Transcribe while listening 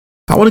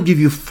I want to give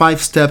you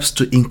 5 steps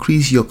to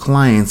increase your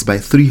clients by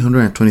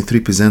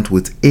 323%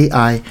 with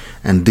AI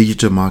and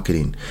digital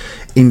marketing.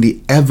 In the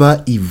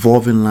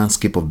ever-evolving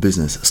landscape of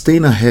business,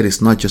 staying ahead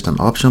is not just an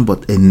option,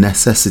 but a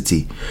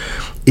necessity.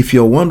 If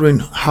you're wondering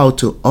how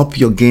to up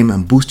your game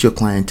and boost your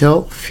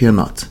clientele, fear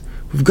not.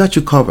 We've got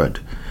you covered.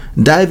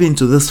 Dive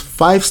into these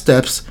 5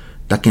 steps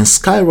that can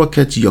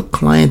skyrocket your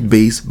client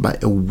base by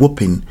a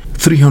whopping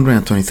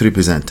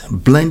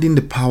 323%, blending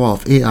the power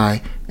of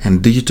AI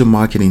and digital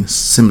marketing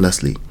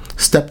seamlessly.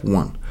 Step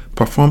 1.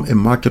 Perform a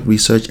market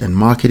research and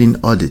marketing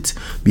audit.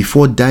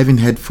 Before diving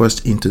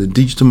headfirst into the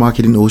digital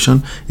marketing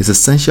ocean, it's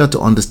essential to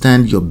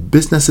understand your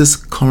business's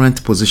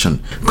current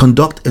position.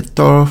 Conduct a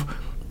thorough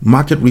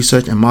market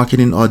research and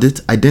marketing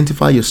audit.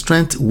 Identify your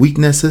strengths,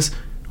 weaknesses,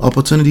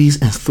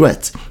 opportunities, and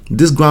threats.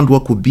 This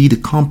groundwork will be the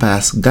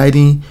compass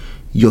guiding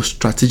your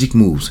strategic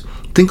moves.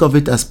 Think of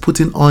it as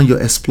putting on your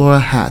explorer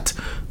hat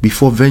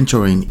before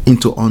venturing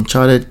into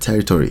uncharted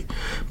territory.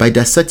 By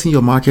dissecting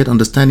your market,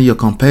 understanding your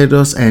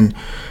competitors, and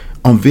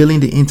unveiling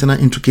the internal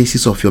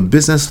intricacies of your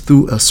business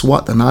through a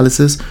SWOT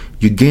analysis,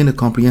 you gain a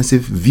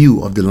comprehensive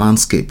view of the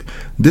landscape.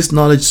 This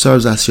knowledge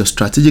serves as your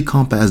strategic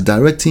compass,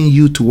 directing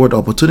you toward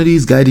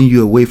opportunities, guiding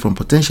you away from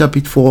potential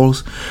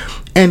pitfalls,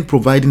 and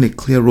providing a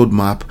clear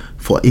roadmap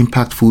for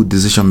impactful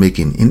decision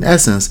making. In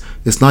essence,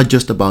 it's not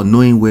just about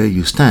knowing where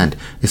you stand,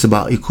 it's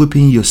about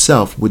equipping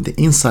yourself with the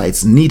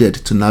insights needed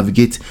to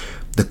navigate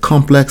the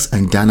complex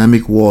and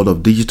dynamic world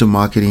of digital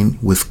marketing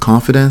with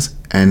confidence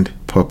and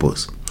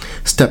purpose.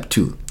 Step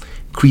 2.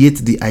 Create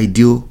the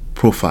ideal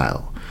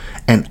profile,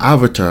 an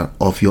avatar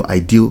of your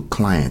ideal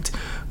client.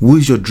 Who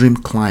is your dream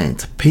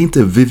client? Paint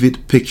a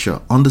vivid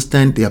picture,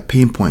 understand their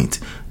pain point,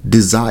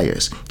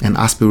 desires, and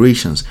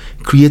aspirations.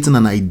 Creating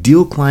an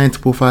ideal client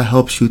profile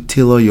helps you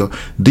tailor your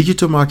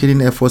digital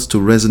marketing efforts to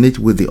resonate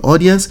with the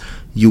audience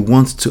you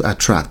want to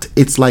attract.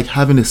 It's like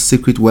having a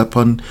secret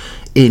weapon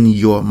in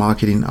your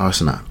marketing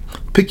arsenal.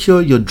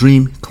 Picture your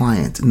dream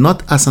client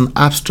not as an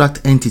abstract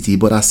entity,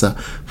 but as a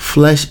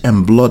flesh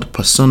and blood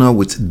persona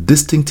with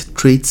distinct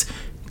traits,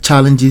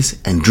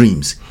 challenges, and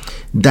dreams.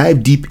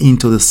 Dive deep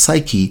into the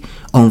psyche,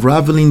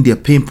 unraveling their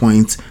pain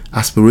points,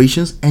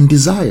 aspirations, and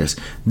desires.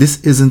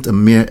 This isn't a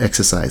mere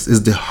exercise.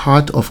 It's the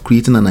heart of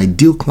creating an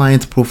ideal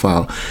client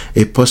profile,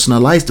 a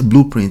personalized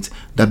blueprint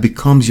that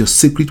becomes your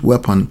secret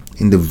weapon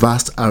in the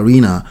vast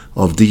arena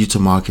of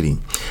digital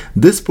marketing.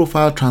 This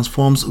profile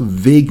transforms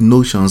vague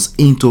notions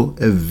into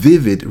a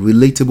vivid,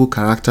 relatable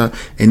character,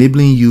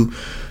 enabling you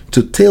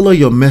to tailor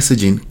your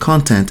messaging,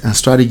 content, and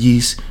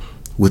strategies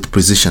with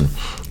precision.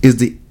 It's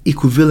the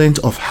equivalent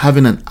of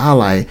having an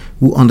ally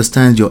who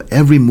understands your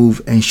every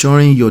move,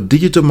 ensuring your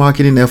digital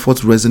marketing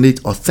efforts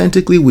resonate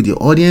authentically with the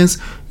audience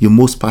you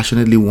most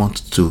passionately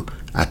want to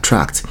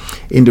attract.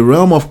 In the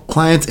realm of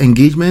client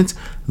engagement,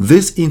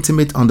 this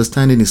intimate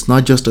understanding is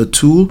not just a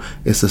tool,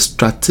 it's a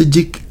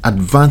strategic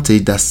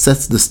advantage that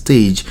sets the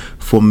stage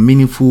for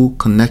meaningful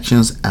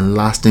connections and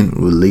lasting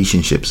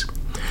relationships.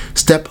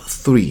 Step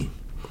 3.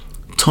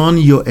 Turn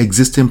your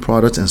existing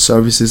products and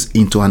services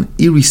into an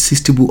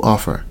irresistible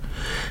offer.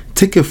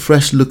 Take a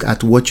fresh look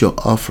at what you're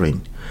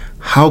offering.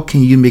 How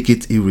can you make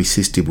it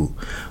irresistible?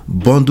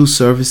 Bundle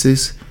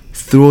services,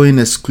 throw in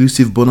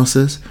exclusive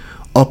bonuses,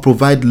 or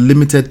provide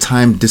limited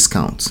time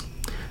discounts.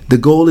 The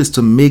goal is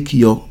to make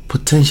your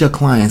potential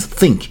clients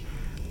think,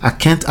 I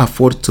can't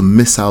afford to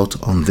miss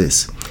out on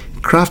this.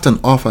 Craft an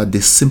offer they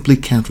simply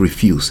can't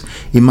refuse.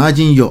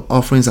 Imagine your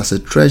offerings as a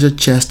treasure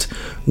chest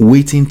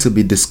waiting to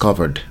be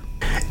discovered.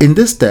 In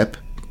this step,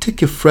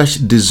 take a fresh,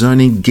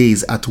 discerning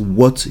gaze at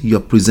what you're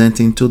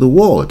presenting to the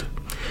world.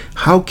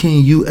 How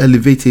can you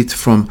elevate it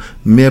from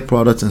mere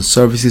products and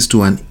services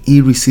to an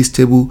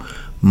irresistible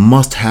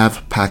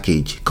must-have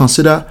package?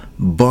 Consider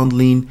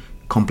bundling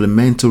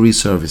complementary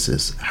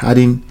services,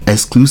 adding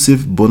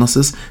exclusive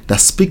bonuses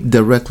that speak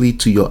directly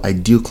to your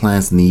ideal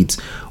client's needs,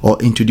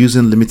 or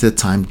introducing limited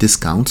time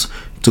discounts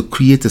to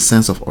create a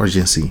sense of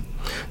urgency.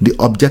 The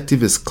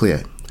objective is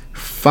clear.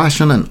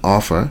 Fashion an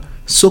offer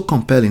so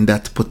compelling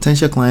that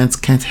potential clients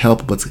can't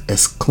help but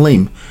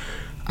exclaim,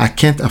 I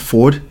can't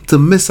afford to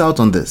miss out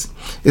on this.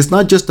 It's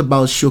not just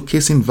about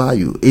showcasing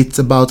value, it's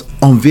about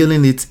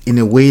unveiling it in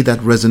a way that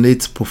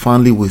resonates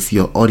profoundly with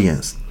your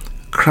audience.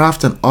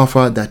 Craft an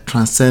offer that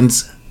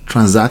transcends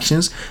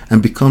transactions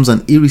and becomes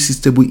an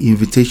irresistible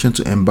invitation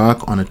to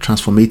embark on a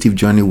transformative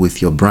journey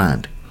with your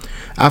brand.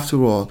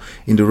 After all,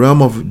 in the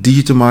realm of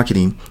digital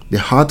marketing, the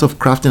heart of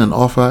crafting an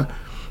offer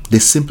they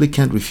simply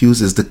can't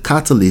refuse is the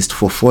catalyst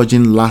for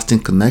forging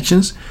lasting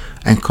connections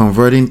and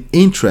converting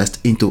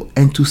interest into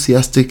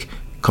enthusiastic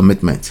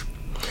commitment.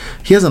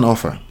 Here's an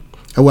offer.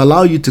 I will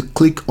allow you to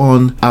click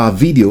on our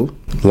video,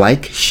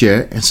 like,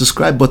 share, and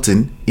subscribe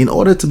button in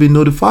order to be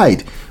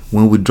notified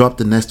when we drop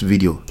the next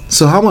video.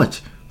 So how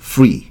much?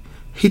 Free.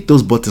 Hit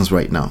those buttons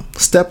right now.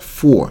 Step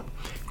 4.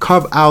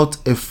 Carve out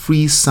a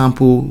free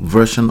sample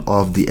version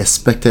of the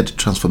expected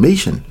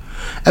transformation.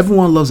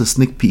 Everyone loves a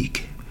sneak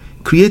peek.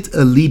 Create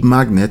a lead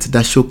magnet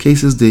that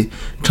showcases the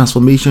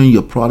transformation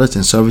your products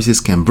and services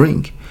can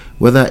bring.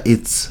 Whether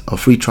it's a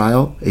free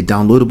trial, a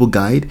downloadable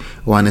guide,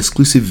 or an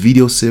exclusive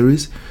video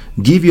series,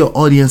 give your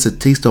audience a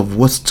taste of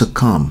what's to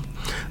come.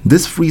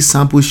 This free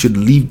sample should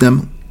leave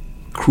them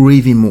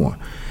craving more.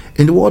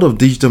 In the world of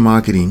digital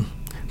marketing,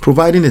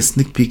 providing a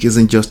sneak peek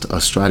isn't just a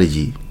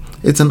strategy,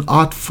 it's an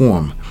art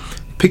form.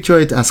 Picture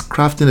it as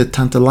crafting a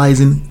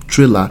tantalizing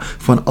thriller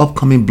for an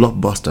upcoming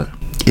blockbuster.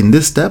 In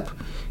this step,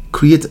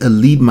 create a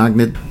lead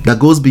magnet that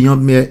goes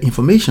beyond mere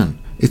information.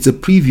 It's a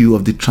preview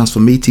of the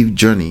transformative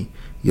journey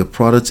your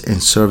products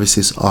and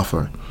services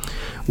offer.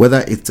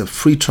 Whether it's a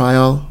free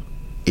trial,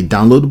 a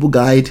downloadable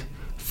guide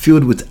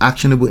filled with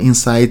actionable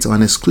insights, or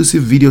an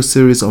exclusive video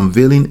series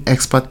unveiling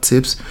expert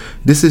tips,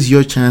 this is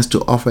your chance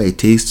to offer a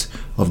taste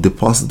of the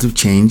positive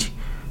change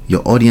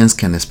your audience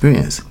can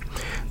experience.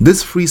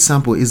 This free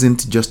sample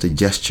isn't just a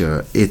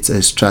gesture, it's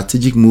a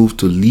strategic move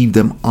to leave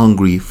them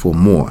hungry for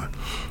more.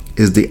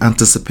 Is the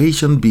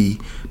anticipation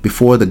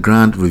before the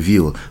grand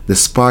reveal, the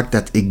spark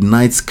that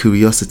ignites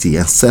curiosity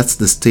and sets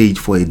the stage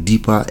for a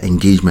deeper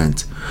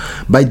engagement.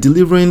 By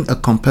delivering a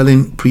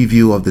compelling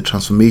preview of the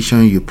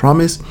transformation you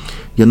promise,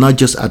 you're not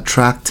just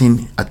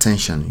attracting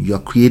attention, you're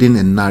creating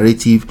a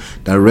narrative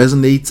that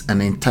resonates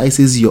and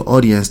entices your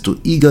audience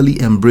to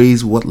eagerly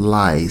embrace what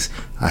lies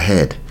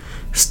ahead.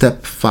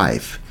 Step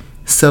 5.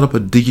 Set up a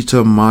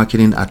digital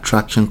marketing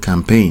attraction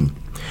campaign.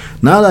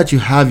 Now that you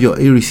have your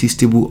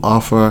irresistible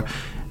offer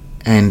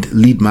and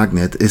lead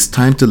magnet, it's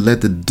time to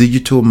let the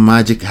digital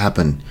magic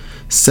happen.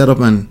 Set up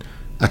an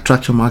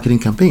attraction marketing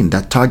campaign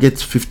that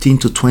targets 15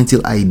 to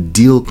 20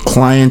 ideal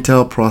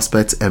clientele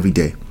prospects every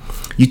day.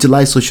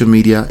 Utilize social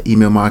media,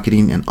 email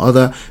marketing, and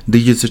other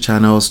digital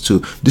channels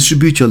to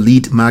distribute your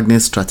lead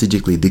magnet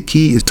strategically. The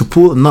key is to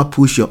pull, not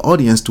push, your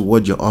audience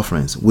toward your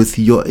offerings. With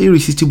your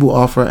irresistible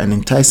offer and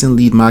enticing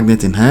lead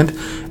magnet in hand,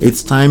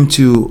 it's time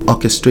to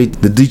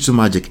orchestrate the digital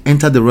magic.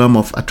 Enter the realm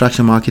of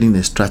attraction marketing,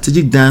 a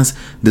strategic dance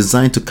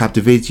designed to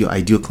captivate your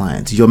ideal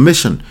client. Your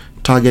mission: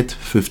 target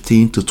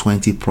 15 to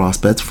 20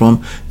 prospects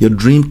from your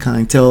dream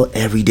clientele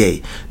every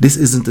day. This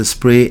isn't a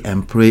spray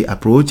and pray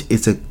approach,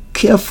 it's a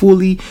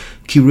carefully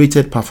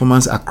curated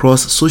performance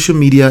across social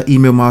media,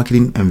 email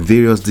marketing, and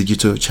various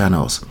digital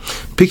channels.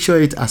 Picture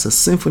it as a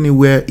symphony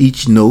where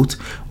each note,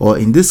 or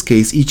in this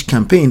case each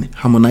campaign,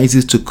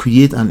 harmonizes to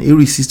create an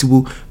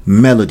irresistible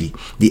melody.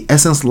 The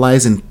essence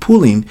lies in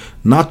pulling,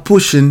 not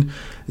pushing,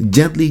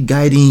 gently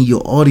guiding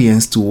your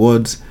audience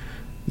towards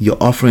your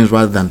offerings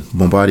rather than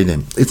bombarding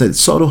them. It's a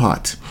subtle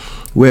art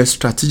where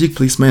strategic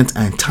placement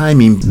and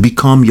timing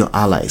become your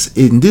allies.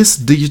 In this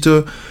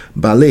digital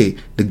ballet,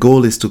 the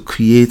goal is to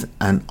create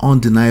an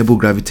undeniable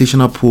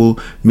gravitational pull,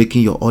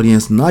 making your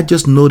audience not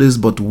just notice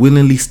but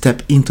willingly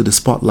step into the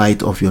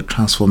spotlight of your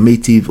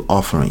transformative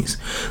offerings.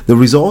 The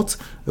result: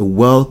 a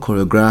well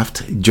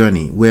choreographed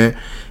journey where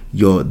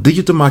your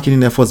digital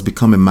marketing efforts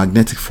become a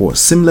magnetic force,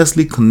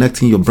 seamlessly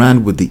connecting your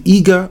brand with the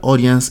eager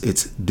audience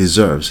it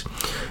deserves.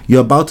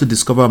 You're about to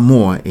discover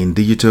more in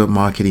Digital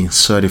Marketing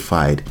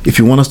Certified. If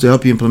you want us to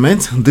help you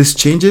implement these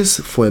changes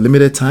for a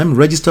limited time,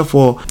 register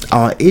for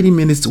our 80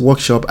 minutes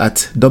workshop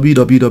at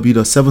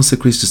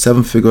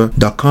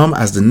www.7secretsto7figure.com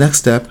as the next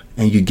step,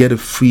 and you get a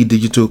free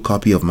digital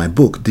copy of my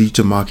book,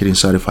 Digital Marketing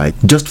Certified,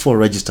 just for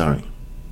registering.